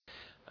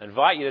I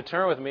invite you to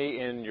turn with me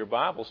in your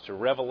Bibles to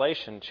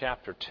Revelation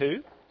chapter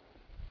 2.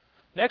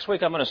 Next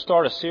week I'm going to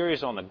start a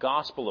series on the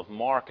Gospel of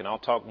Mark, and I'll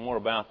talk more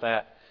about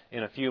that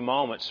in a few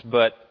moments.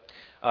 But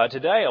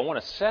today I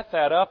want to set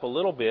that up a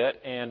little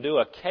bit and do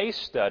a case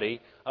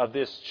study of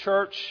this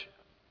church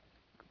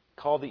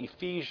called the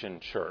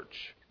Ephesian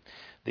Church.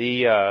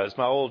 As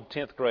my old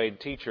 10th grade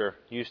teacher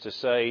used to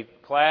say,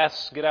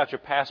 class, get out your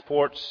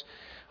passports.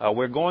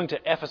 We're going to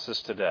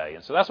Ephesus today.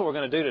 And so that's what we're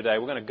going to do today.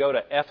 We're going to go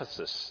to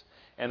Ephesus.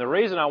 And the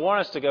reason I want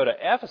us to go to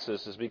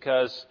Ephesus is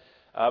because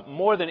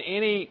more than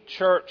any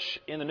church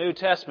in the New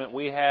Testament,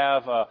 we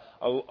have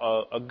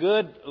a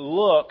good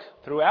look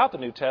throughout the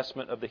New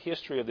Testament of the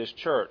history of this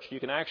church. You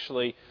can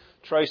actually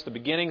trace the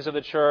beginnings of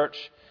the church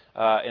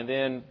and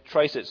then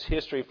trace its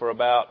history for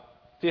about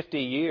 50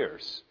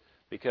 years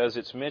because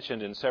it's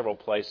mentioned in several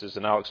places,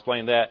 and I'll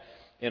explain that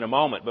in a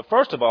moment. But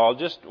first of all,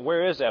 just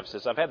where is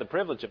Ephesus? I've had the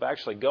privilege of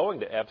actually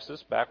going to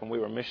Ephesus back when we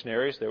were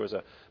missionaries. There was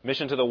a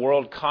Mission to the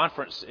World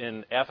conference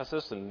in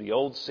Ephesus, and the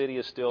old city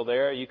is still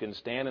there. You can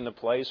stand in the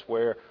place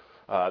where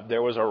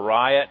there was a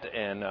riot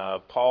and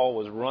Paul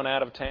was run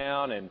out of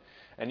town,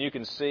 and you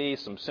can see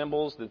some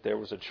symbols that there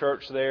was a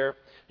church there.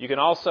 You can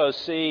also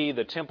see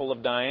the Temple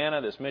of Diana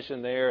that's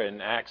mentioned there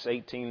in Acts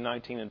 18,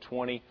 19, and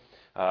 20.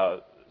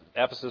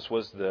 Ephesus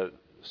was the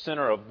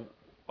center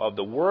of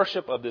the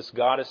worship of this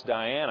goddess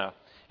Diana.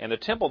 And the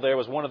temple there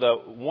was one of the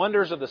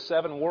wonders of the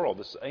seven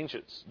worlds,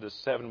 the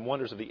seven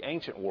wonders of the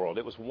ancient world.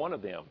 It was one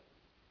of them.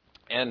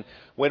 And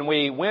when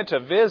we went to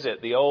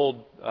visit the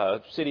old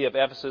city of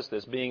Ephesus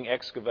that's being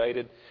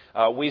excavated,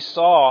 we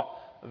saw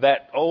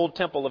that old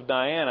temple of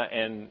Diana,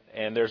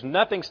 and there's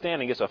nothing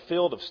standing. It's a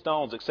field of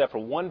stones except for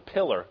one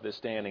pillar that's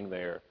standing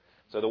there.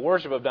 So the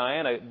worship of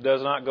Diana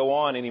does not go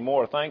on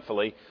anymore,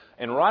 thankfully.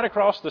 And right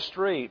across the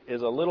street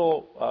is a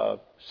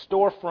little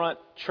storefront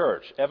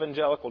church,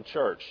 evangelical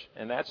church,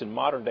 and that's in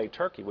modern-day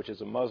Turkey, which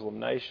is a Muslim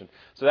nation.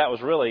 So that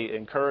was really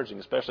encouraging,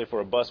 especially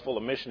for a bus full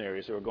of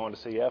missionaries who were going to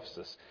see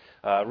Ephesus.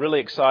 Really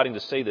exciting to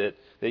see that,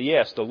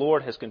 yes, the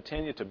Lord has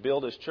continued to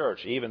build His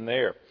church, even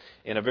there,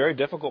 in a very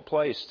difficult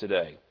place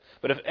today.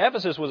 But if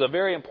Ephesus was a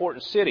very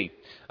important city,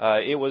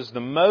 it was the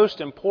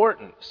most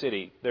important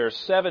city. There are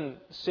 7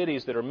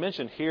 cities that are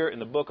mentioned here in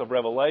the book of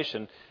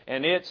Revelation,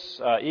 and its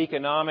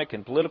economic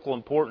and political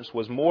importance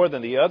was more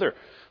than the other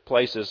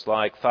places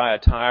like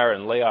Thyatira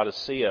and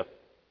Laodicea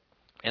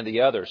and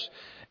the others.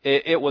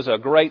 It was a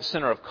great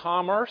center of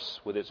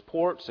commerce with its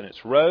ports and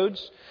its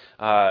roads.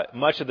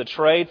 Much of the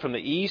trade from the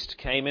east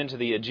came into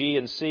the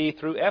Aegean Sea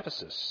through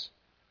Ephesus.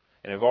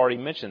 And I've already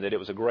mentioned that it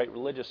was a great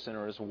religious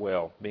center as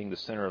well, being the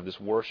center of this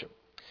worship.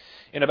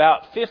 In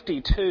about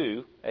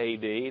 52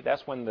 A.D.,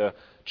 that's when the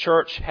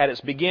church had its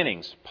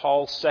beginnings,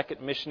 Paul's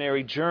second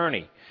missionary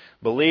journey.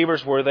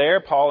 Believers were there.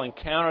 Paul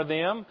encountered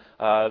them.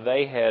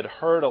 They had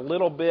heard a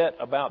little bit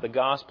about the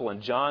gospel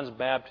and John's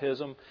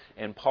baptism,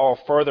 and Paul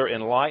further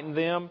enlightened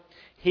them.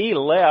 He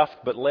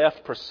left, but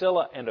left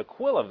Priscilla and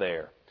Aquila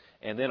there.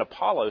 And then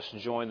Apollos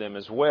joined them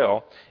as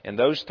well, and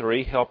those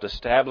 3 helped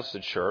establish the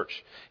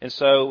church. And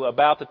so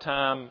about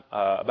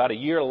a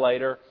year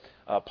later,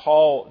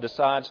 Paul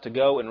decides to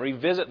go and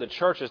revisit the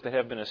churches that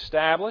have been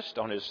established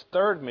on his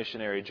 3rd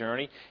missionary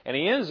journey, and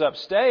he ends up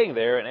staying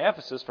there in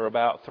Ephesus for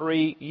about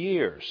 3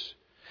 years.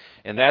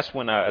 And that's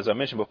when, as I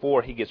mentioned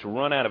before, he gets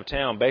run out of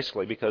town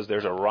basically because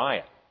there's a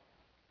riot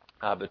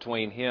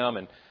between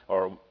him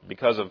or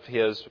because of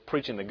his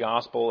preaching the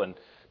gospel, and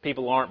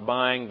people aren't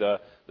buying the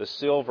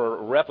silver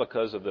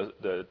replicas of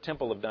the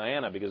Temple of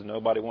Diana because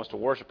nobody wants to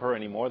worship her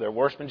anymore. They're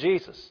worshiping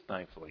Jesus,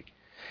 thankfully.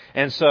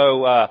 And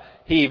so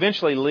he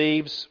eventually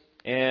leaves,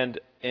 and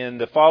in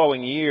the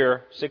following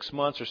year, 6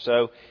 months or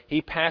so,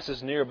 he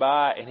passes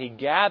nearby and he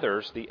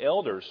gathers the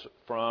elders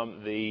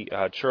from the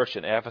church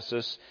in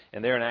Ephesus.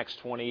 And there in Acts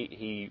 20,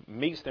 he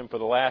meets them for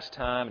the last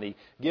time, and he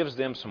gives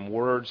them some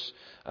words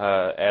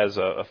as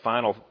a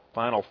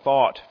final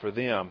thought for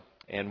them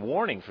and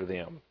warning for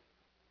them.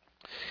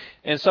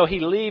 And so he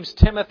leaves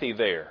Timothy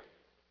there.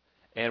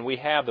 And we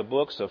have the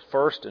books of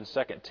 1st and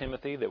 2nd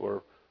Timothy that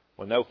were,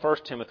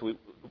 First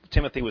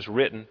Timothy was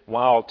written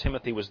while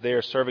Timothy was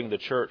there serving the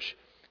church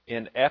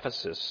in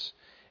Ephesus.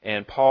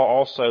 And Paul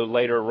also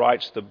later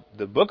writes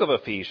the book of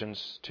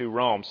Ephesians to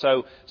Rome.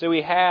 So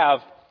we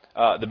have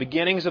the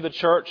beginnings of the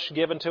church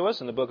given to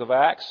us in the book of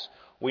Acts.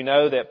 We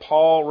know that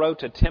Paul wrote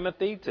to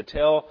Timothy to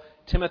tell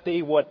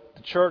Timothy what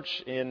the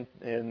church in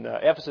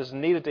Ephesus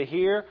needed to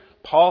hear.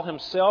 Paul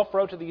himself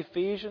wrote to the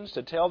Ephesians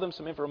to tell them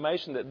some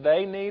information that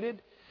they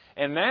needed.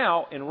 And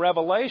now in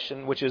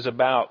Revelation, which is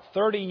about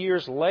 30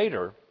 years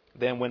later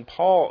than when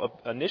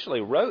Paul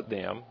initially wrote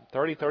them,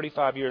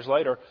 35 years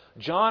later,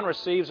 John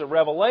receives a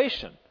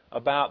revelation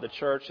about the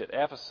church at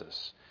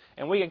Ephesus.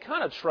 And we can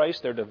kind of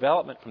trace their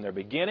development from their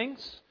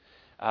beginnings,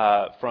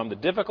 from the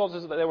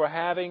difficulties that they were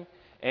having,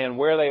 and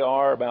where they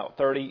are about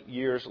 30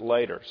 years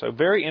later. So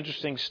very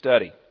interesting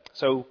study.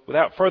 So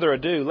without further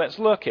ado, let's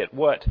look at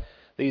what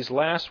these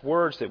last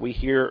words that we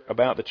hear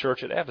about the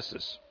church at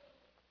Ephesus.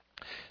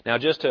 Now,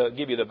 just to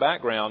give you the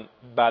background,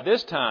 by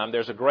this time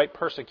there's a great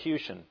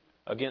persecution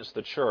against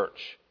the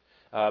church.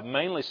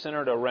 mainly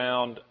centered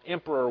around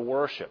emperor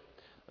worship.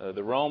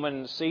 The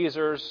Roman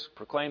Caesars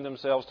proclaimed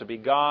themselves to be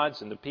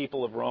gods, and the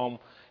people of Rome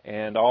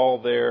and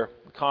all their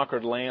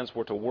conquered lands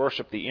were to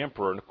worship the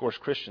emperor. And of course,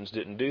 Christians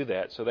didn't do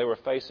that, so they were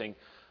facing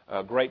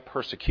great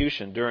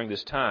persecution during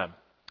this time.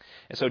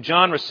 And so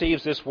John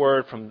receives this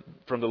word from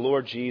the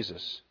Lord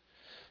Jesus.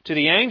 To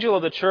the angel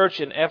of the church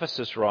in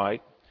Ephesus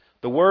write,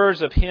 the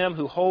words of him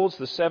who holds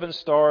the 7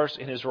 stars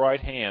in his right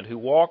hand, who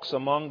walks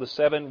among the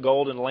 7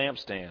 golden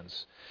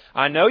lampstands.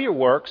 I know your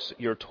works,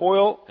 your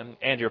toil,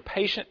 and your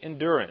patient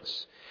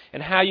endurance,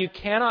 and how you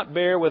cannot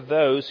bear with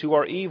those who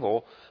are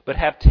evil, but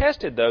have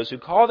tested those who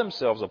call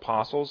themselves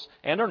apostles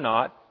and are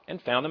not, and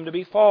found them to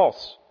be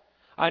false.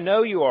 I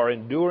know you are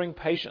enduring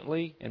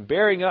patiently and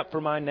bearing up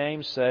for my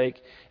name's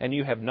sake, and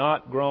you have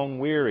not grown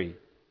weary.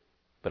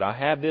 But I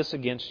have this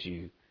against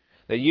you,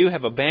 that you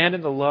have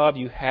abandoned the love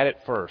you had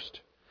at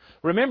first.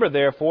 Remember,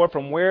 therefore,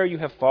 from where you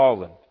have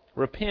fallen.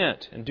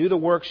 Repent and do the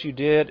works you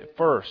did at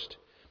first.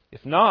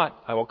 If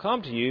not, I will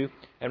come to you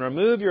and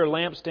remove your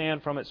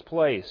lampstand from its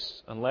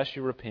place, unless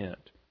you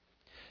repent.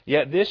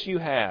 Yet this you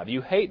have.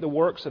 You hate the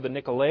works of the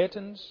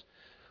Nicolaitans,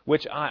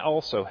 which I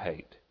also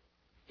hate.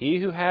 He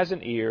who has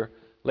an ear,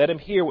 let him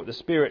hear what the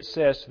Spirit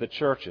says to the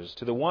churches.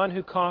 To the one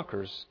who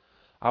conquers,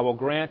 I will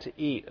grant to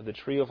eat of the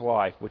tree of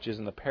life, which is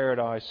in the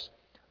paradise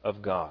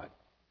of God.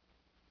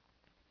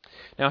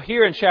 Now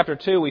here in chapter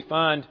 2 we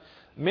find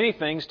many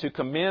things to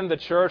commend the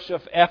church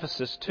of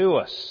Ephesus to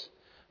us.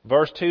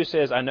 Verse 2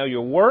 says, I know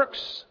your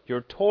works,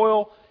 your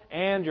toil,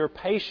 and your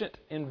patient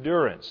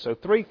endurance. So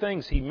 3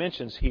 things he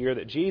mentions here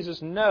that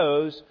Jesus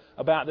knows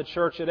about the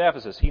church at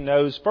Ephesus. He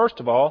knows, first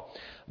of all,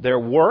 their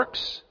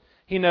works.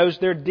 He knows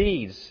their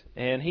deeds.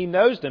 And he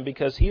knows them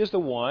because he is the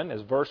one,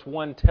 as verse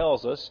 1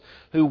 tells us,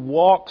 who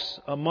walks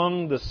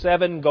among the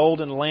 7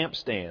 golden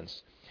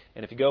lampstands.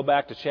 And if you go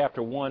back to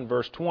chapter 1,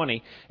 verse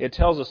 20, it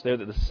tells us there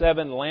that the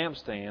 7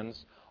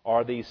 lampstands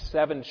are these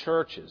 7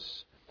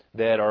 churches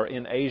that are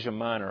in Asia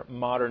Minor,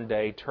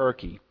 modern-day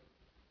Turkey.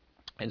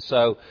 And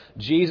so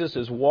Jesus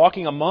is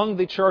walking among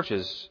the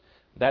churches.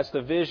 That's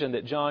the vision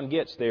that John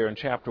gets there in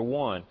chapter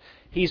 1.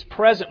 He's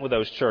present with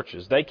those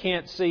churches. They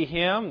can't see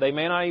him. They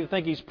may not even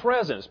think he's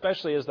present,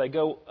 especially as they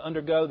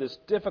undergo this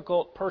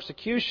difficult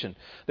persecution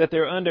that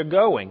they're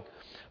undergoing.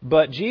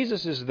 But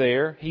Jesus is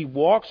there. He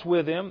walks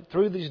with them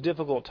through these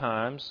difficult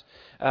times.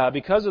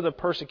 Because of the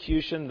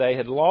persecution, they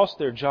had lost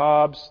their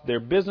jobs, their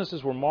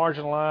businesses were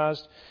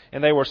marginalized,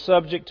 and they were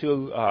subject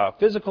to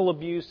physical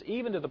abuse,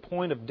 even to the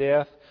point of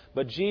death.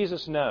 But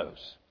Jesus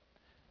knows,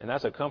 and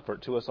that's a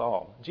comfort to us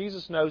all.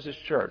 Jesus knows His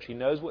church. He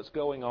knows what's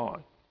going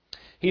on.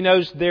 He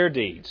knows their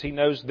deeds. He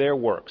knows their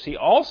works. He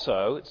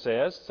also, it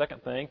says,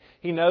 second thing,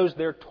 He knows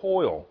their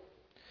toil.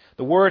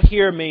 The word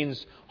here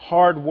means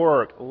hard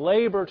work,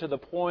 labor to the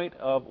point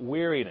of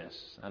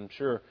weariness. I'm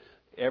sure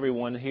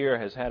everyone here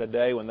has had a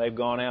day when they've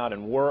gone out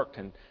and worked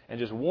and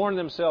just worn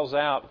themselves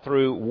out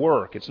through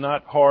work. It's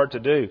not hard to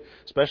do,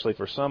 especially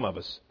for some of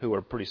us who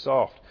are pretty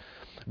soft.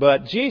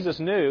 But Jesus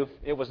knew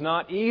it was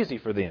not easy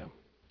for them.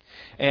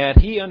 And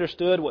He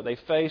understood what they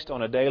faced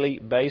on a daily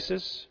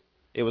basis.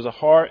 It was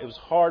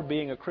hard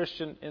being a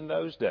Christian in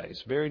those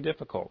days. Very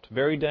difficult,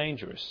 very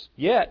dangerous.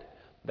 Yet,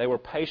 they were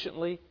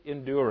patiently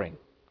enduring.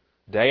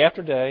 Day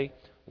after day,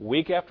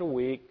 week after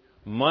week,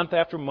 month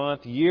after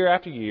month, year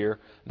after year,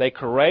 they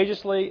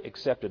courageously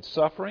accepted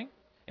suffering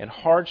and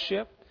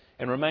hardship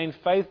and remained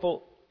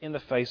faithful in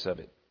the face of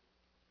it.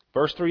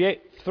 Verse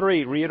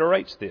 3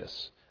 reiterates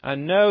this. I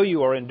know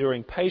you are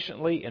enduring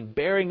patiently and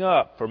bearing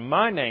up for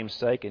my name's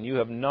sake, and you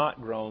have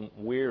not grown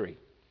weary.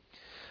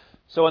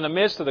 So in the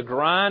midst of the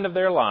grind of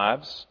their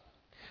lives,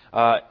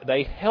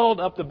 they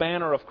held up the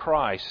banner of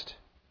Christ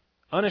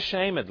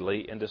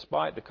unashamedly and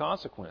despite the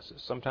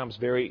consequences, sometimes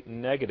very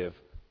negative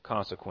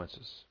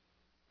consequences.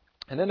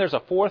 And then there's a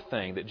fourth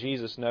thing that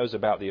Jesus knows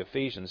about the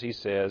Ephesians. He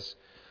says,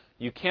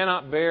 you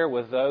cannot bear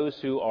with those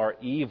who are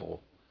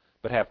evil,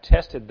 but have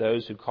tested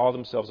those who call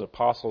themselves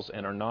apostles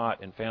and are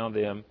not, and found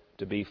them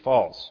to be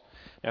false.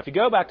 Now, if you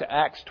go back to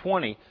Acts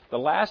 20, the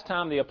last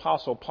time the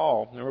Apostle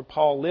Paul, remember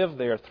Paul lived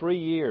there 3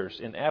 years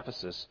in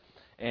Ephesus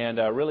and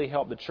really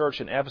helped the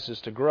church in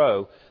Ephesus to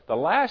grow. The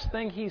last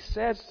thing he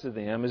says to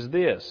them is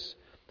this: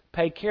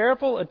 pay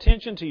careful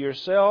attention to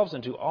yourselves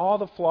and to all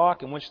the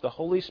flock in which the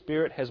Holy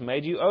Spirit has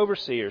made you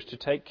overseers to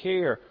take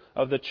care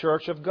of the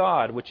church of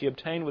God, which He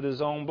obtained with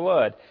His own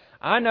blood.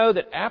 I know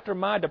that after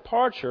my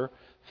departure,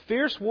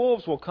 fierce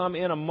wolves will come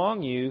in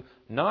among you,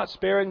 not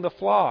sparing the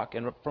flock,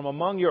 and from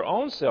among your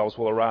own selves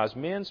will arise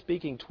men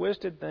speaking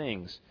twisted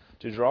things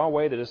to draw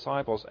away the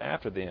disciples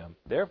after them.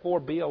 Therefore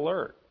be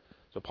alert.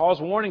 So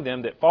Paul's warning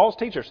them that false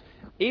teachers,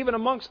 even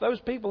amongst those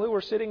people who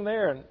were sitting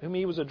there and whom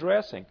he was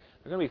addressing,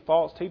 there are going to be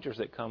false teachers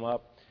that come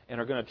up and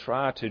are going to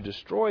try to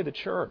destroy the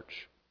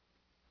church.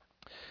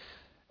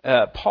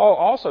 Paul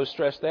also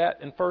stressed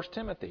that in 1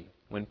 Timothy.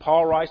 When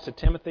Paul writes to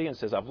Timothy and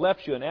says, I've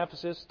left you in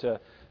Ephesus to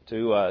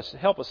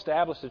help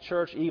establish the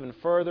church even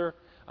further.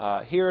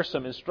 Here are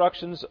some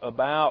instructions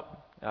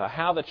about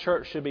how the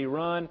church should be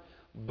run.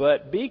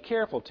 But be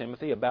careful,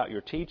 Timothy, about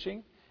your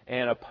teaching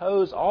and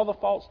oppose all the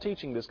false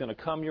teaching that's going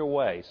to come your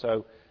way.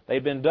 So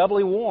they've been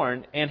doubly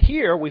warned. And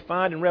here we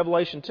find in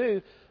Revelation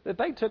 2 that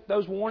they took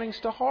those warnings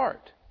to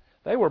heart.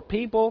 They were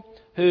people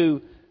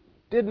who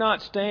did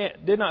not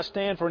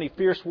stand for any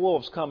fierce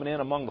wolves coming in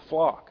among the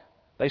flock.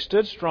 They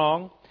stood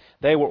strong.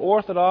 They were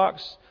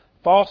orthodox.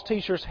 False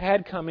teachers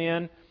had come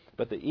in,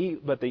 but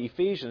the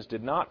Ephesians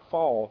did not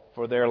fall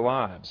for their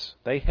lives.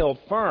 They held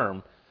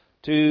firm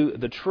to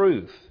the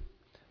truth.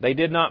 They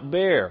did not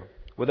bear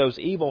with those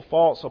evil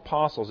false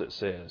apostles, it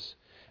says.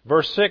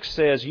 Verse 6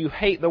 says, you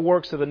hate the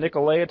works of the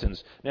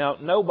Nicolaitans. Now,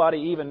 nobody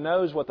even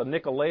knows what the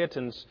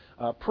Nicolaitans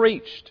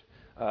preached.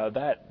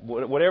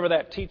 Whatever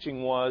that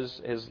teaching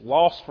was is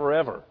lost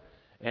forever.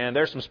 And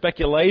there's some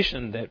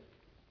speculation that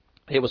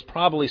it was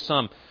probably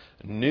some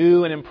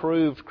new and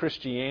improved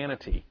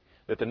Christianity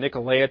that the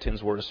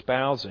Nicolaitans were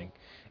espousing,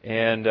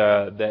 and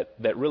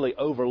that really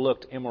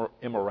overlooked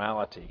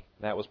immorality.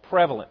 That was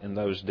prevalent in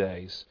those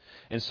days.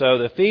 And so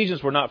the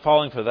Ephesians were not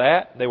falling for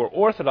that. They were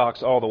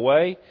orthodox all the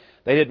way.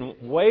 They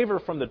didn't waver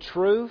from the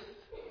truth.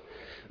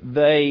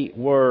 They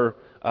were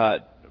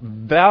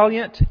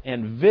valiant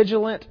and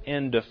vigilant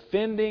in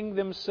defending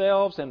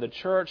themselves and the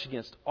church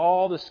against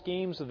all the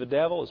schemes of the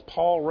devil, as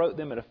Paul wrote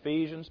them in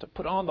Ephesians, to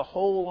put on the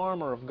whole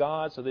armor of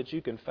God so that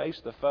you can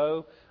face the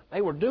foe. They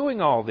were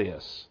doing all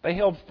this. They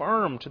held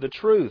firm to the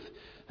truth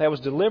that was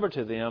delivered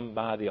to them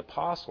by the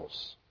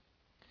apostles.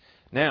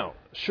 Now,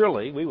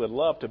 surely we would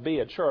love to be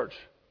a church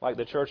like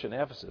the church in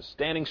Ephesus,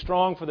 standing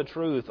strong for the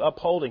truth,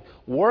 upholding,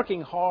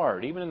 working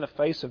hard, even in the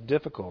face of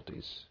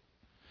difficulties.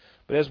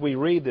 But as we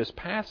read this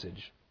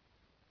passage,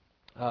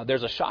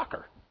 there's a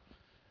shocker.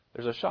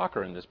 There's a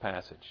shocker in this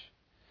passage.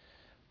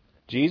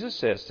 Jesus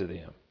says to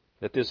them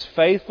that this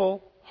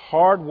faithful,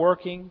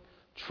 hard-working,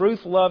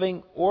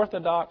 truth-loving,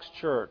 orthodox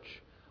church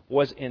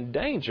was in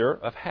danger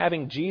of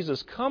having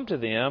Jesus come to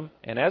them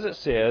and, as it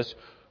says,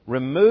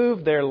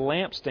 remove their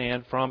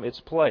lampstand from its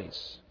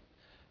place.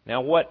 Now,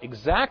 what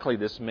exactly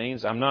this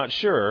means, I'm not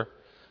sure.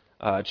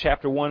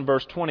 Chapter 1,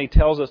 verse 20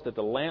 tells us that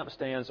the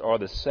lampstands are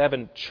the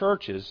 7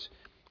 churches.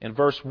 And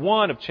verse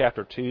 1 of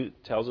chapter 2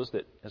 tells us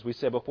that, as we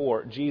said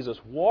before, Jesus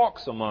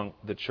walks among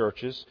the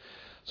churches.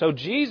 So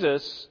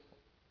Jesus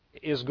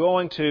is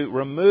going to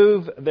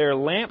remove their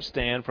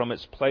lampstand from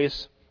its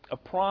place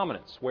of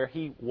prominence, where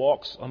He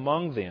walks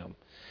among them.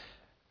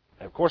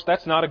 Of course,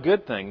 that's not a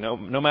good thing, no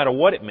matter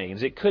what it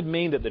means. It could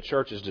mean that the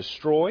church is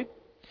destroyed.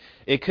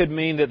 It could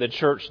mean that the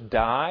church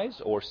dies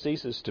or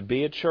ceases to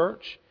be a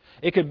church.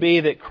 It could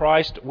be that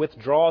Christ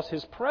withdraws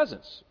His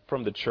presence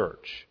from the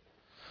church.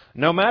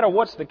 No matter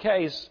what's the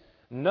case,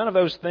 none of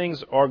those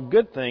things are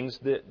good things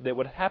that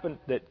would happen,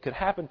 that could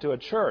happen to a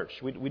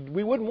church. We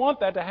wouldn't want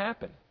that to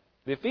happen.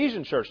 The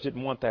Ephesian church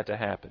didn't want that to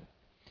happen.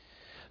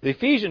 The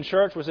Ephesian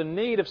church was in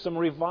need of some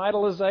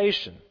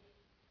revitalization.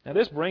 Now,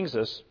 this brings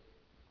us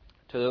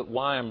to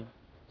why I'm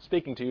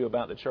speaking to you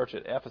about the church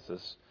at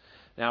Ephesus.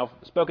 Now,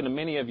 I've spoken to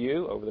many of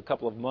you over the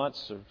couple of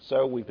months or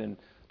so. We've been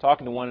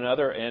talking to one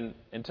another, and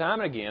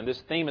time and again,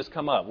 this theme has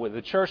come up, where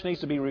the church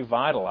needs to be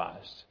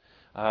revitalized.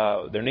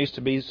 There needs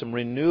to be some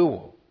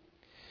renewal.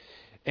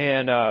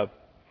 And,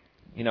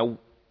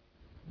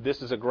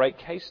 this is a great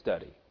case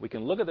study. We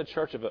can look at the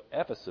church of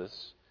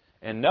Ephesus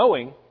and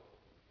knowing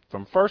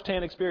from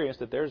first-hand experience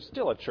that there's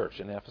still a church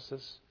in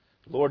Ephesus.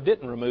 The Lord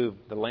didn't remove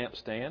the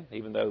lampstand,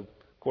 even though,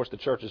 of course, the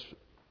church is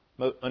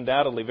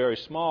undoubtedly very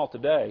small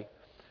today.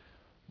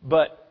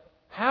 But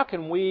how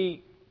can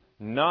we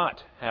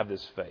not have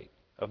this fate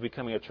of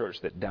becoming a church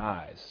that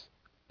dies,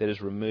 that is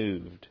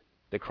removed,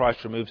 that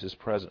Christ removes His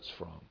presence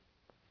from?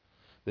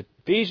 The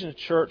Ephesian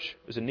church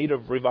is in need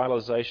of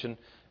revitalization.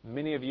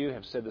 Many of you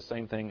have said the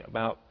same thing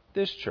about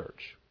this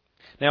church.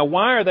 Now,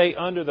 why are they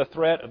under the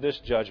threat of this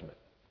judgment?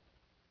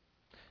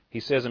 He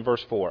says in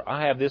verse 4,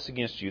 I have this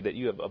against you, that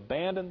you have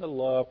abandoned the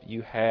love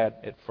you had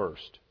at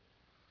first.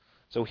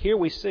 So here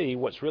we see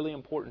what's really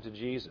important to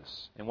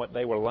Jesus and what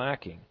they were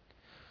lacking.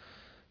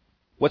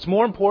 What's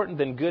more important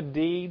than good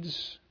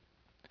deeds,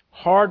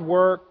 hard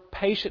work,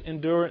 patient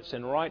endurance,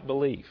 and right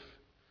belief?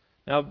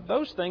 Now,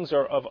 those things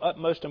are of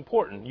utmost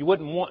importance. You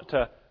wouldn't want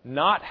to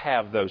not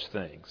have those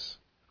things.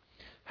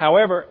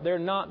 However, they're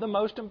not the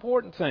most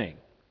important thing.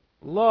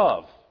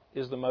 Love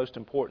is the most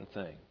important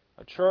thing.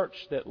 A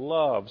church that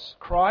loves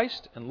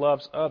Christ and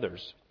loves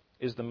others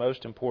is the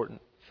most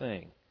important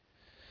thing.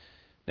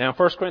 Now, in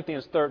 1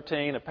 Corinthians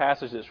 13, a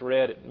passage that's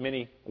read at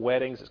many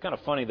weddings, it's kind of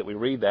funny that we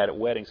read that at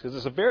weddings because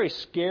it's a very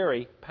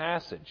scary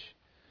passage.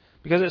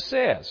 Because it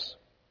says,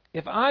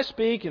 if I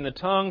speak in the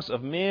tongues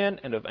of men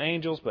and of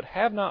angels but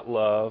have not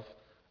love,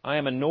 I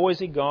am a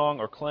noisy gong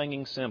or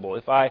clanging cymbal.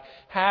 If I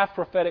have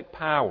prophetic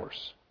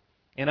powers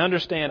and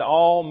understand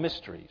all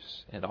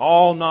mysteries and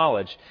all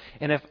knowledge,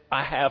 and if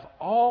I have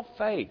all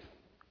faith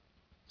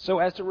so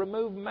as to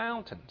remove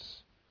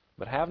mountains,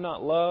 but have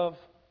not love,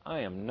 I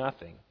am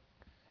nothing.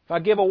 If I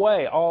give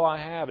away all I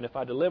have, and if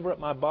I deliver up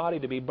my body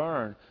to be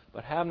burned,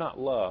 but have not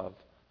love,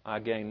 I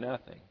gain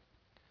nothing.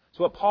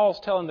 So what Paul's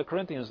telling the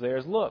Corinthians there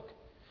is, look,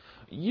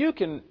 you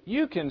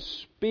can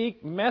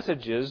speak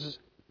messages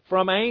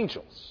from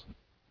angels.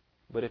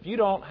 But if you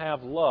don't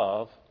have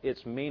love,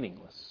 it's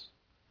meaningless.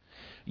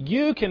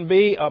 You can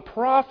be a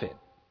prophet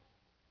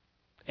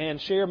and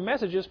share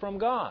messages from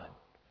God.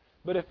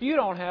 But if you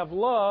don't have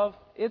love,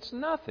 it's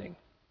nothing.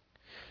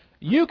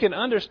 You can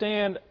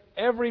understand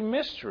every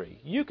mystery.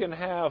 You can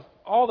have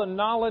all the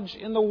knowledge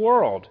in the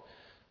world.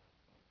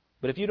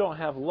 But if you don't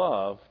have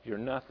love, you're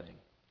nothing.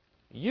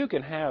 You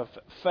can have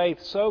faith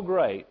so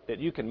great that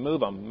you can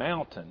move a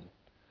mountain.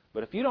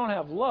 But if you don't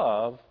have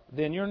love,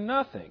 then you're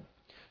nothing.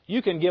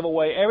 You can give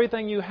away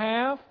everything you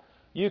have.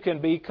 You can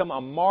become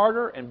a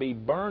martyr and be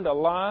burned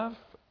alive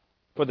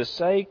for the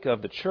sake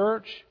of the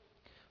church.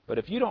 But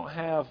if you don't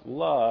have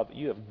love,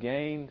 you have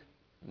gained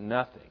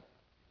nothing.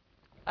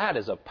 That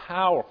is a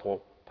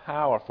powerful,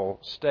 powerful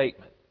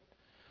statement.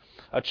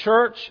 A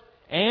church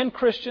and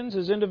Christians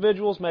as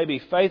individuals may be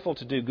faithful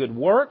to do good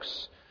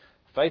works,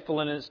 faithful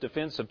in its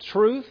defense of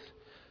truth,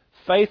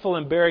 faithful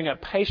in bearing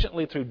up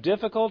patiently through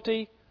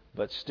difficulty,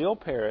 but still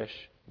perish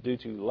due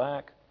to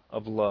lack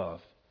of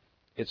love.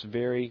 It's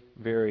very,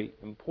 very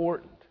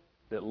important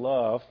that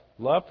love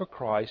for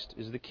Christ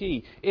is the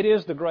key. It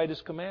is the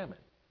greatest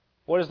commandment.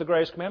 What is the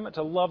greatest commandment?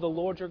 To love the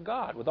Lord your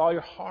God with all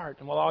your heart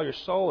and with all your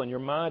soul and your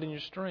mind and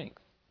your strength.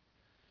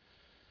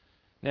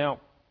 Now,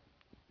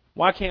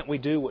 why can't we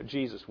do what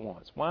Jesus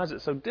wants? Why is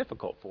it so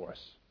difficult for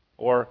us?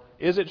 Or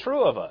is it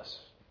true of us?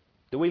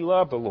 Do we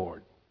love the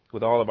Lord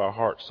with all of our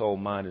heart, soul,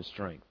 mind, and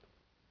strength?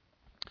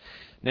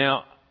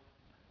 Now,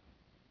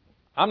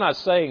 I'm not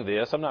saying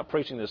this, I'm not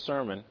preaching this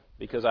sermon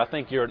because I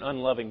think you're an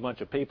unloving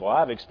bunch of people.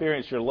 I've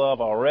experienced your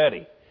love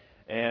already.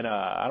 And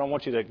I don't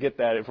want you to get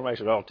that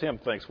information. Oh, Tim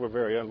thinks we're a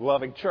very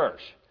unloving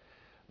church.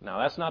 No,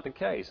 that's not the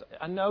case.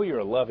 I know you're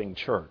a loving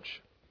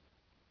church.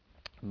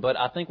 But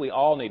I think we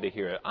all need to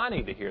hear it. I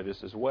need to hear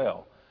this as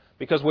well.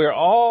 Because we're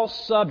all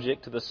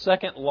subject to the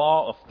second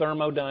law of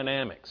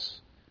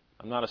thermodynamics.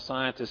 I'm not a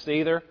scientist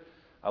either.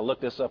 I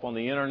looked this up on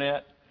the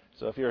internet.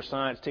 So if you're a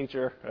science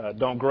teacher,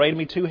 don't grade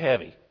me too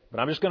heavy. But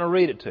I'm just going to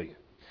read it to you.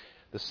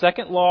 The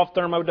second law of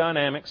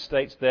thermodynamics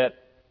states that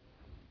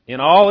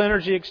in all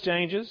energy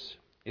exchanges,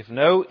 if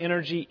no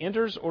energy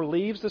enters or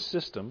leaves the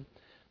system,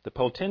 the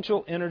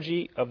potential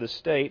energy of the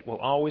state will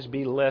always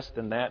be less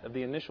than that of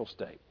the initial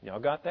state. Y'all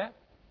got that?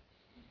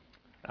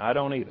 I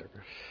don't either.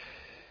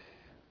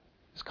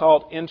 It's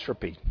called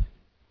entropy.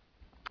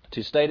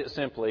 To state it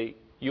simply,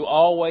 you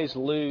always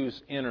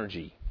lose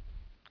energy.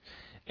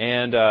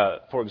 And,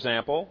 for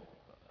example,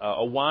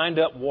 a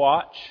wind-up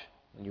watch,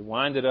 when you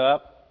wind it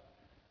up,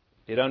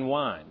 it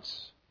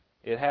unwinds.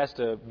 It has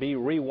to be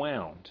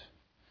rewound.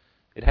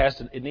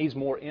 It needs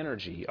more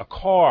energy. A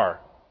car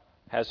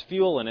has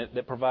fuel in it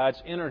that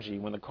provides energy.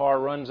 When the car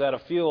runs out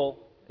of fuel,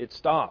 it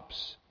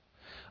stops.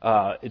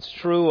 It's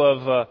true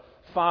of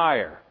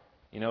fire.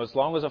 As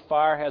long as a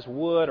fire has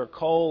wood or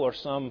coal or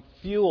some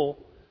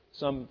fuel,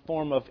 some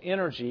form of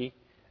energy,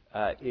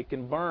 it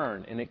can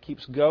burn and it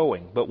keeps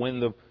going. But when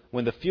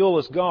the fuel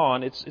is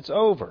gone, it's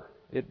over.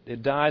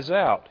 It dies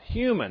out.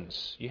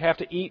 Humans, you have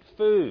to eat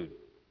food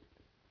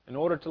in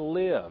order to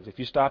live. If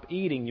you stop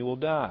eating, you will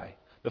die.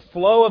 The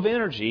flow of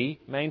energy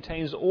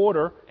maintains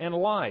order and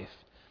life.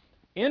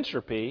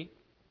 Entropy,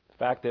 the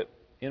fact that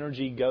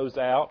energy goes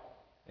out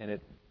and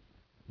it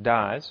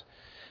dies,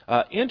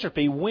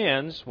 entropy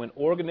wins when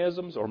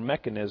organisms or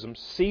mechanisms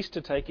cease to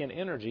take in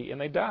energy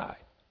and they die.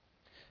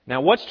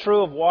 Now, what's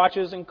true of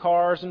watches and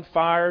cars and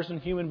fires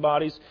and human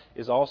bodies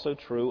is also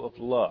true of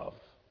love.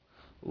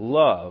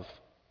 Love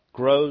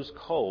grows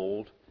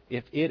cold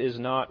if it is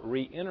not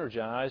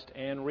re-energized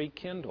and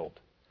rekindled.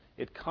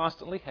 It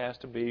constantly has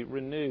to be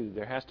renewed.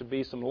 There has to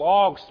be some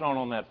logs thrown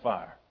on that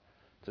fire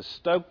to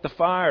stoke the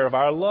fire of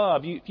our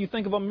love. If you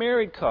think of a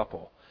married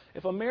couple,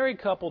 if a married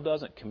couple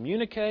doesn't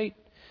communicate,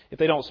 if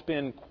they don't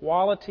spend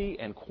quality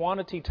and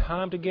quantity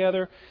time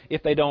together,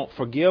 if they don't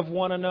forgive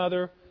one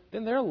another,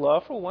 then their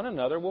love for one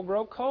another will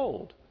grow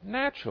cold,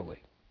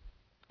 naturally.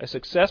 A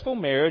successful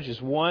marriage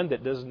is one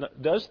that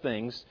does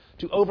things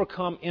to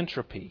overcome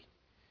entropy.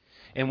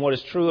 And what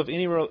is true of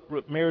any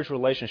marriage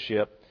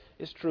relationship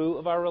is true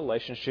of our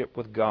relationship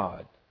with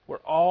God. We're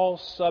all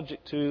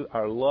subject to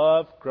our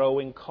love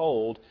growing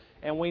cold,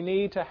 and we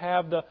need to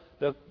have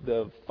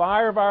the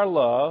fire of our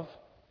love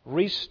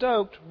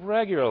restoked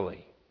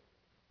regularly.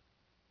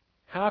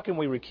 How can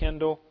we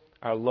rekindle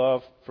our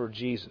love for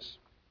Jesus?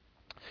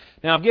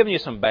 Now, I've given you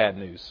some bad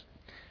news,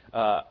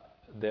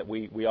 that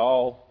we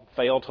all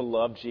fail to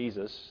love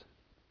Jesus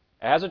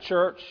as a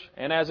church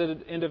and as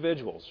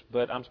individuals.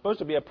 But I'm supposed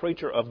to be a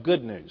preacher of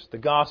good news, the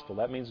gospel.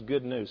 That means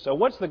good news. So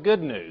what's the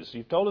good news?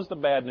 You've told us the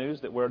bad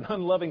news, that we're an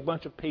unloving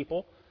bunch of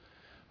people.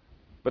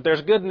 But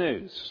there's good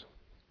news.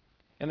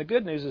 And the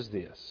good news is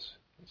this.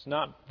 It's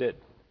not that,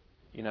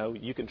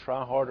 you can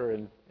try harder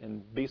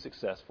and be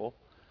successful.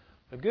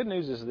 The good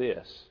news is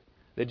this,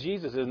 that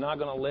Jesus is not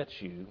going to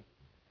let you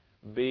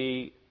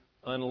be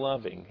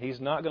unloving.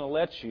 He's not going to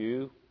let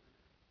you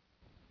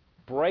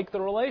break the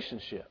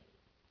relationship.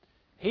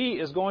 He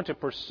is going to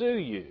pursue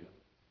you.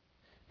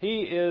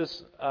 He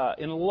is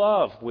in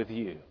love with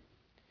you.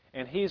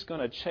 And He's going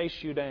to chase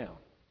you down.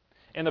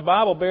 And the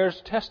Bible bears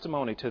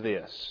testimony to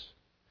this.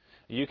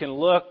 You can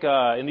look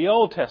in the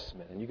Old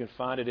Testament, and you can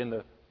find it in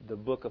the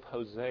book of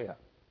Hosea.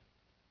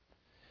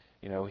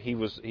 You know,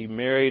 he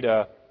married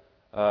a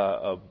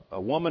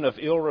woman of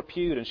ill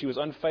repute, and she was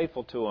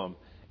unfaithful to him.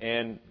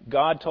 And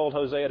God told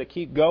Hosea to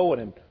keep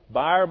going and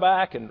buy her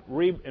back and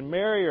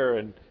marry her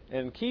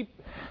and keep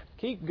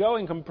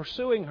going and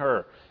pursuing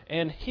her.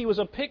 And he was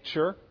a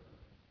picture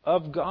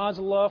of God's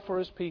love for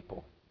His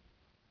people.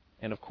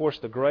 And of course,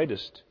 the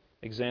greatest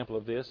example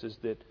of this is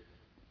that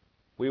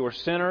we were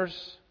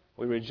sinners,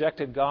 we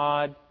rejected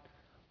God,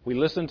 we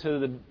listened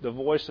to the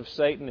voice of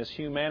Satan as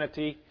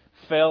humanity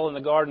fell in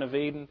the Garden of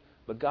Eden,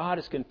 but God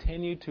has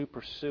continued to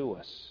pursue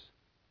us.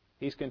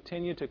 He's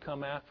continued to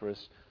come after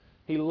us.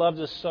 He loves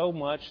us so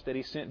much that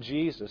He sent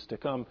Jesus to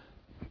come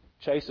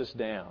chase us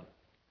down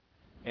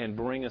and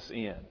bring us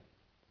in.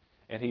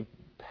 And He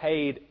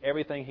paid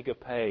everything He could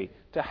pay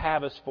to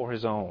have us for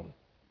His own.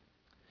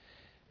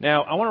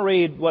 Now, I want to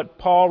read what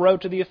Paul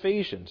wrote to the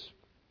Ephesians,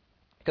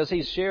 because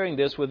he's sharing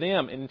this with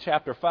them in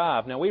chapter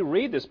 5. Now, we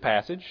read this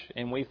passage,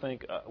 and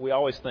we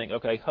always think,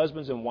 okay,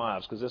 husbands and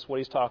wives, because that's what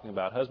he's talking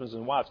about, husbands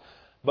and wives.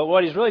 But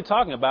what he's really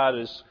talking about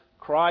is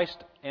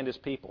Christ and His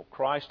people,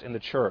 Christ and the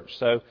church.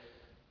 So I'm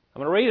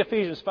going to read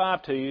Ephesians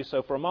 5 to you.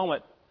 So for a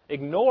moment,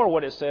 ignore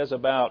what it says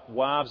about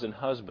wives and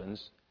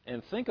husbands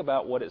and think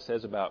about what it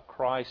says about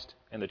Christ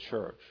and the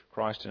church,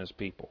 Christ and His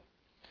people.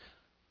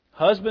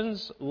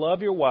 Husbands,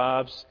 love your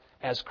wives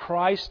as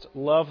Christ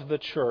loved the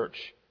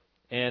church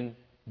and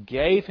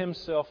gave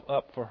Himself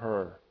up for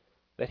her,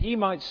 that He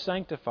might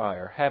sanctify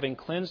her, having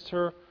cleansed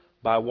her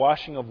by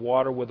washing of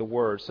water with the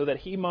Word, so that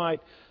He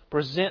might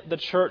present the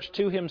church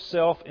to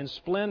Himself in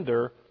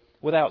splendor,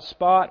 without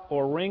spot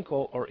or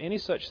wrinkle or any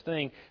such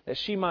thing, that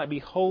she might be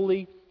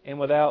holy and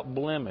without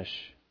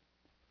blemish.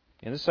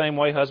 In the same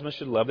way, husbands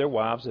should love their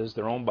wives as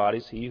their own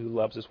bodies. He who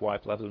loves his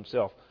wife loves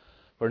himself.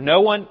 For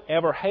no one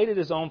ever hated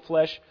his own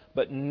flesh,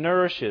 but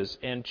nourishes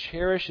and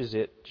cherishes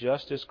it,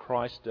 just as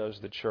Christ does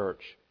the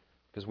church,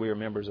 because we are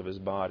members of His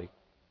body.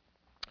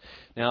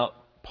 Now,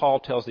 Paul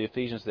tells the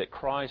Ephesians that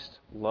Christ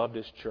loved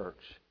His church.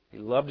 He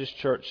loved His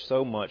church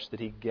so much that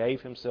He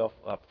gave Himself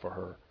up for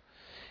her.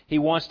 He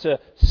wants to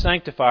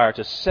sanctify her,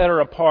 to set her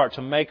apart,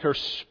 to make her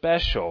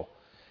special.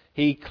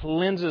 He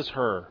cleanses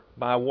her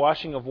by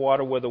washing of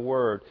water with the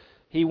Word.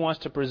 He wants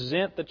to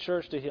present the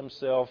church to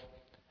Himself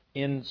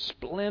in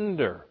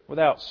splendor,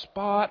 without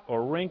spot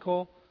or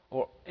wrinkle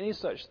or any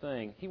such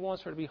thing. He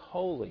wants her to be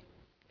holy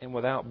and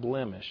without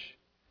blemish.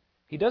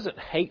 He doesn't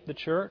hate the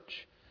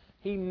church.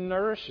 He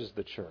nourishes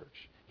the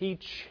church. He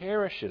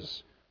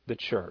cherishes the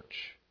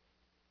church.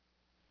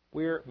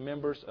 We're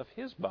members of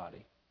His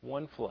body,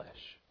 one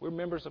flesh. We're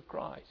members of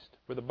Christ.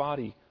 We're the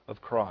body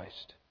of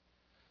Christ.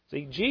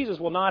 See, Jesus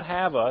will not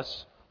have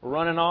us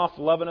running off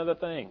loving other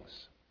things.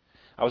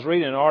 I was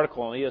reading an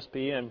article on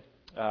ESPN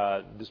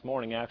this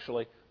morning,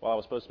 actually, while I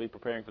was supposed to be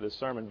preparing for this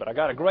sermon, but I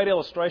got a great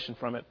illustration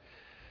from it.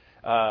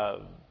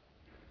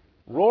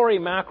 Rory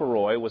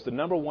McIlroy was the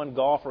number one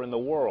golfer in the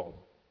world,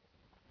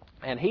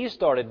 and he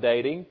started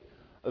dating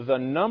the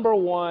number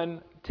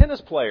one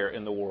tennis player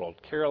in the world,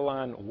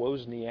 Caroline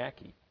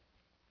Wozniacki.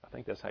 I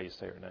think that's how you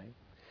say her name.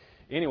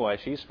 Anyway,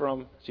 she's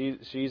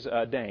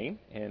Dane,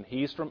 and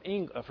he's from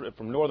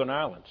Northern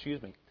Ireland.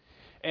 Excuse me.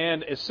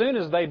 And as soon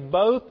as they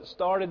both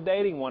started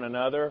dating one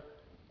another,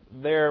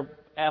 their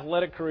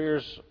athletic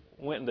careers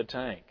went in the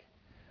tank.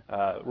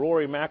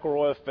 Rory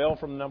McIlroy fell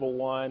from number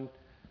one.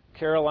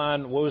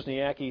 Caroline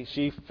Wozniacki,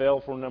 she fell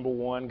from number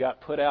one,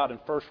 got put out in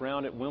first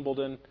round at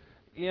Wimbledon.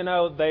 You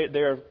know,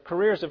 their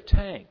careers have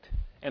tanked.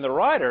 And the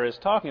writer is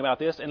talking about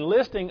this and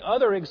listing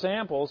other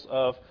examples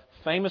of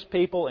famous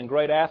people and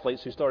great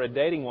athletes who started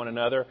dating one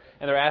another,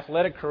 and their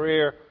athletic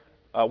career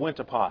went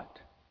to pot.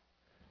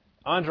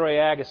 Andre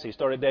Agassi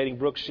started dating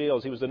Brooke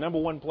Shields. He was the number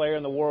one player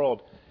in the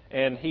world,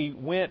 and he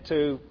went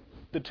to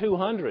the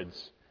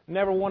 200s,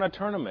 never won a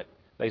tournament.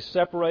 They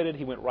separated.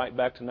 He went right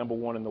back to number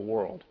one in the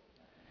world.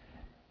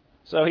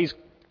 So he's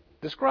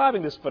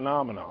describing this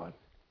phenomenon,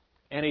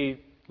 and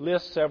he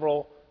lists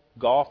several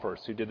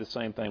golfers who did the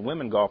same thing,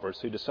 women golfers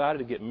who decided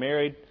to get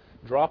married,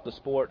 drop the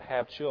sport,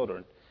 have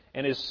children.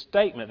 And his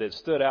statement that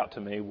stood out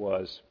to me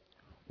was,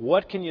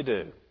 what can you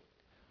do?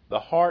 The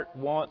heart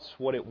wants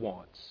what it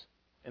wants.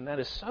 And that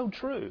is so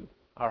true.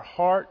 Our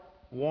heart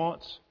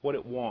wants what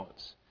it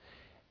wants.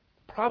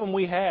 The problem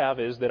we have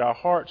is that our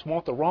hearts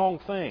want the wrong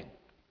thing.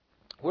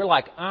 We're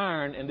like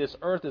iron, and this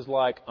earth is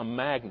like a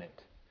magnet.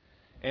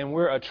 And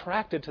we're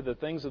attracted to the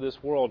things of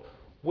this world.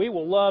 We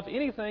will love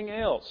anything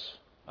else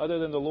other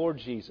than the Lord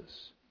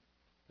Jesus,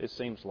 it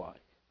seems like.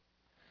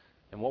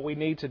 And what we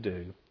need to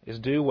do is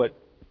do what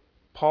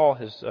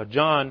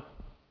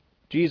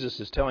Jesus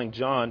is telling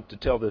John to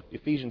tell the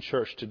Ephesian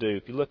church to do.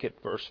 If you look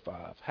at verse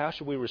 5, how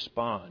should we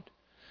respond?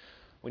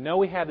 We know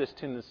we have this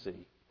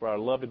tendency for our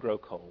love to grow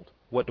cold.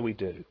 What do we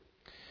do?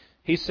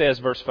 He says,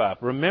 verse 5,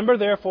 remember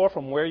therefore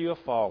from where you have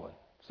fallen.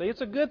 See,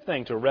 it's a good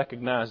thing to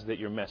recognize that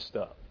you're messed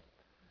up.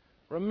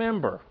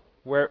 Remember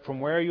from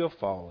where you have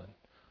fallen.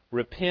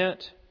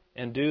 Repent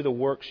and do the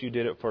works you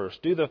did at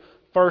first. Do the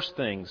first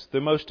things,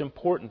 the most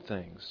important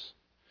things.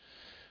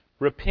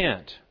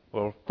 Repent.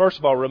 Well, first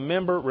of all,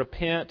 remember,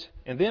 repent,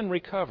 and then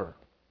recover.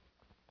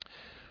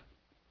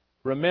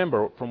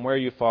 Remember from where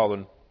you've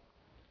fallen.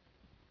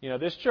 You know,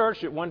 this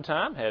church at one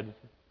time had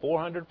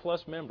 400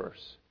 plus members,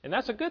 and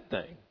that's a good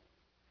thing.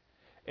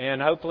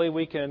 And hopefully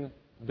we can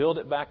build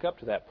it back up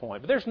to that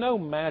point. But there's no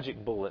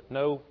magic bullet,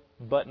 no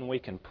button we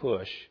can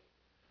push.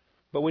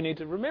 But we need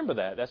to remember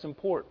that. That's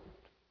important.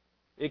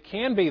 It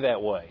can be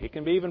that way. It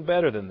can be even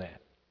better than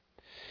that.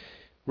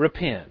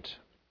 Repent.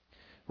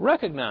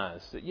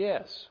 Recognize that,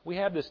 yes, we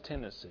have this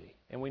tendency,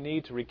 and we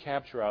need to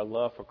recapture our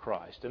love for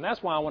Christ. And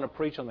that's why I want to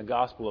preach on the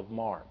Gospel of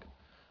Mark.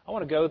 I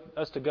want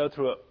us to go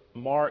through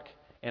Mark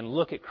and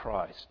look at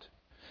Christ.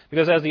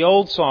 Because as the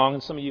old song,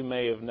 and some of you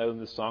may have known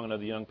this song, I know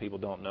the young people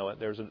don't know it,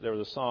 there was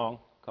a song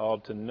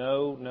called To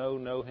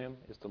Know Him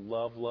is to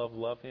Love, Love,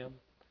 Love Him.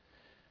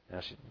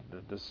 Now,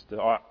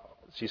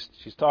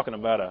 she's talking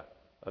about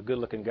a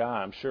good-looking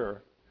guy, I'm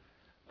sure.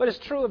 But it's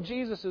true of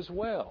Jesus as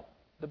well.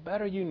 The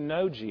better you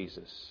know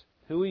Jesus,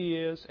 who He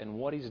is and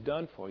what He's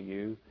done for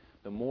you,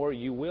 the more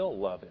you will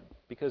love Him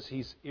because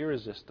He's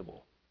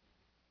irresistible.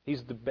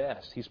 He's the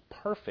best. He's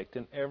perfect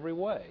in every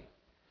way.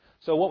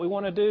 So what we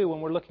want to do when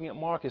we're looking at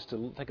Mark is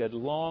to take a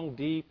long,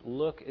 deep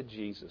look at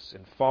Jesus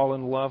and fall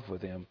in love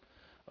with Him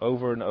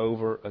over and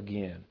over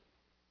again.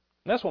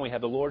 And that's when we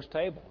have the Lord's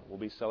table we'll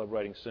be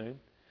celebrating soon.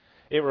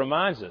 It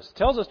reminds us,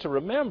 tells us to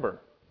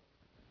remember.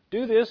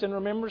 Do this in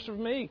remembrance of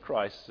me,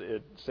 Christ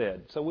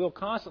said. So we'll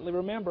constantly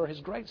remember His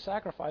great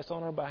sacrifice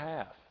on our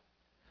behalf.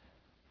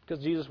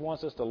 Because Jesus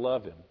wants us to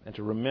love Him and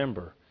to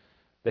remember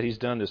that He's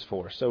done this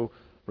for us. So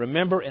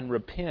remember and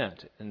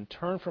repent and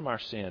turn from our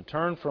sin.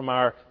 Turn from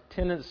our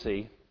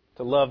tendency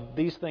to love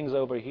these things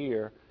over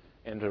here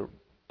and to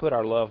put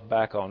our love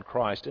back on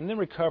Christ. And then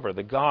recover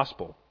the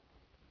gospel,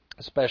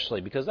 especially,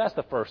 because that's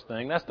the first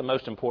thing. That's the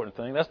most important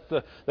thing. That's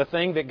the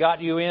thing that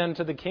got you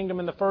into the kingdom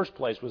in the first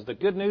place, was the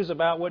good news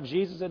about what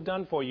Jesus had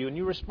done for you. And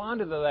you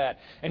responded to that,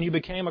 and you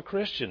became a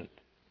Christian.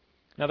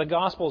 Now, the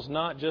gospel is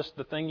not just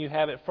the thing you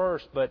have at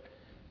first, but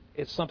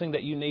it's something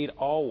that you need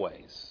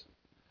always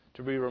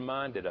to be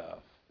reminded of.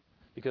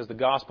 Because the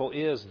gospel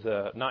is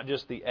not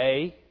just the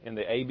A in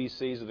the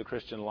ABCs of the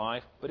Christian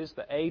life, but it's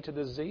the A to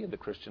the Z of the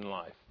Christian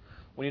life.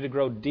 We need to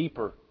grow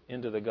deeper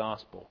into the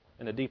gospel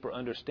and a deeper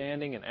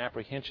understanding and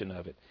apprehension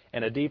of it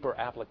and a deeper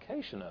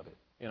application of it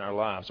in our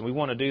lives. And we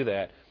want to do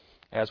that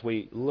as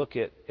we look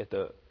at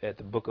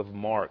the book of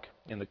Mark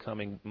in the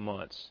coming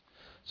months.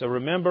 So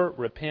remember,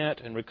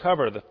 repent, and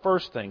recover the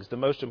first things, the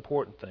most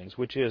important things,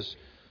 which is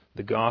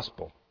the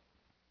gospel.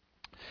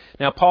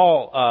 Now,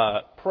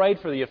 Paul prayed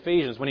for the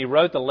Ephesians. When he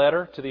wrote the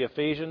letter to the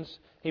Ephesians,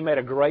 he made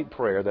a great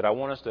prayer that I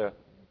want us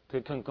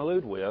to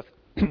conclude with.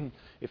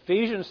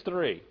 Ephesians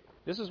 3.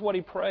 This is what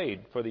he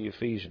prayed for the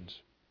Ephesians.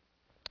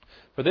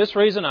 For this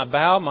reason I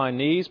bow my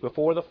knees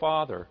before the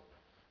Father,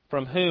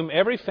 from whom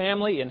every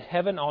family in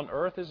heaven on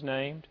earth is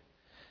named,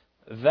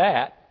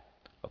 that,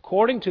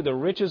 according to the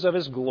riches of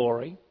His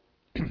glory,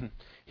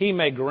 He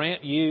may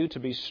grant you to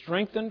be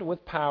strengthened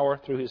with power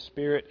through His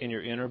Spirit in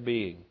your inner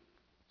being.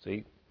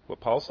 See, what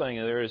Paul's saying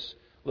there is,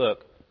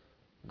 look,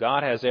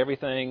 God has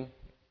everything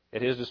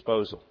at His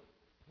disposal.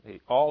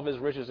 All of His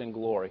riches and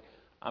glory.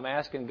 I'm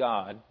asking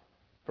God,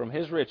 from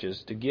His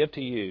riches, to give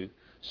to you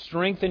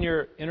strength in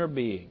your inner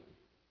being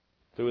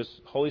through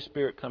His Holy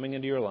Spirit coming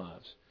into your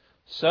lives,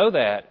 so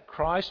that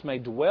Christ may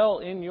dwell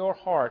in your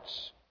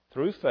hearts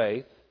through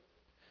faith,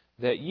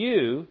 that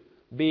you,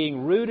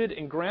 being rooted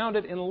and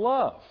grounded in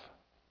love,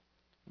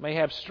 may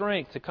have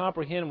strength to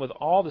comprehend with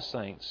all the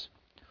saints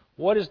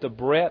what is the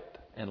breadth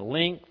and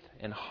length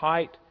and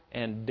height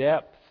and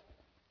depth,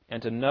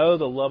 and to know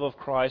the love of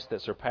Christ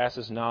that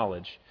surpasses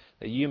knowledge,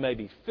 that you may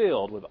be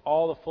filled with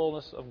all the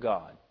fullness of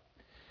God.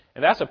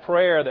 And that's a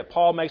prayer that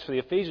Paul makes for the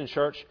Ephesian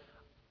church.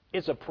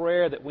 It's a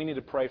prayer that we need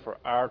to pray for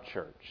our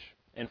church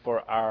and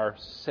for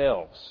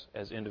ourselves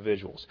as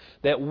individuals,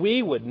 that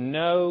we would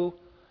know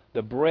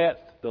the breadth,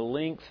 the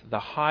length, the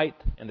height,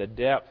 and the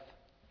depth,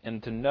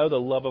 and to know the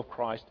love of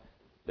Christ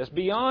that's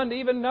beyond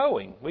even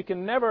knowing. We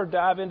can never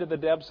dive into the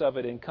depths of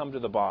it and come to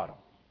the bottom.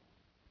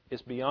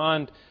 It's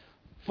beyond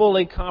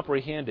fully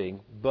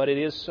comprehending, but it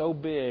is so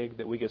big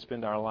that we could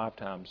spend our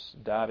lifetimes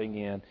diving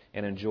in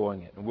and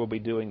enjoying it. And we'll be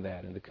doing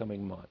that in the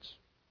coming months.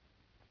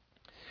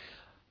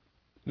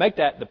 Make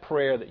that the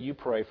prayer that you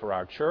pray for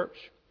our church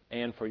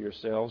and for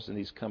yourselves in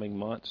these coming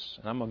months.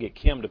 And I'm going to get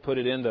Kim to put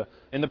it in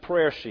the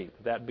prayer sheet.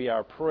 That'd be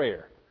our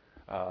prayer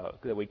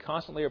that we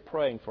constantly are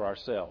praying for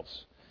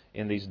ourselves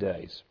in these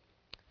days.